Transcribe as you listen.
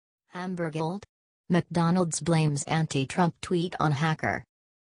Hamburgled? McDonald's blames anti-Trump tweet on hacker.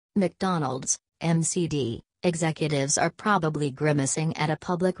 McDonald's, MCD, executives are probably grimacing at a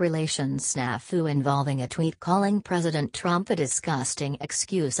public relations snafu involving a tweet calling President Trump a disgusting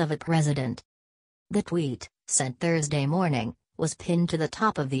excuse of a president. The tweet, sent Thursday morning, was pinned to the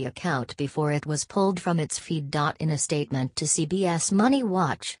top of the account before it was pulled from its feed. In a statement to CBS Money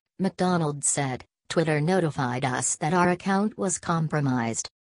Watch, McDonald's said, "Twitter notified us that our account was compromised."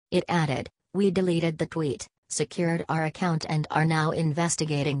 It added, "We deleted the tweet, secured our account and are now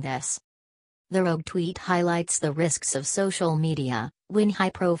investigating this." The rogue tweet highlights the risks of social media, when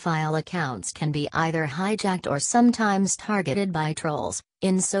high-profile accounts can be either hijacked or sometimes targeted by trolls,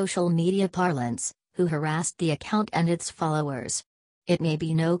 in social media parlance, who harassed the account and its followers. It may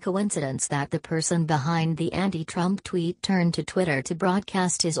be no coincidence that the person behind the anti-Trump tweet turned to Twitter to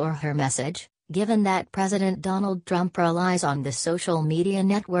broadcast his or her message, given that President Donald Trump relies on the social media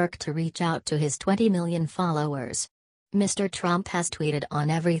network to reach out to his 20 million followers. Mr. Trump has tweeted on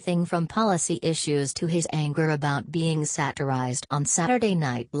everything from policy issues to his anger about being satirized on Saturday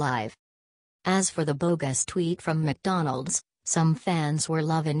Night Live. As for the bogus tweet from McDonald's, some fans were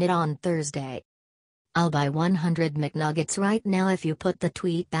loving it on Thursday. "I'll buy 100 McNuggets right now if you put the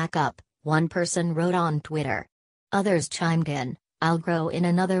tweet back up," one person wrote on Twitter. Others chimed in, "I'll grow in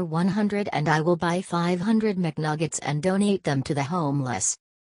another 100 and I will buy 500 McNuggets and donate them to the homeless."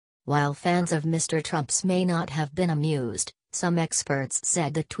 While fans of Mr. Trump's may not have been amused, some experts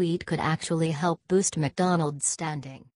said the tweet could actually help boost McDonald's standing.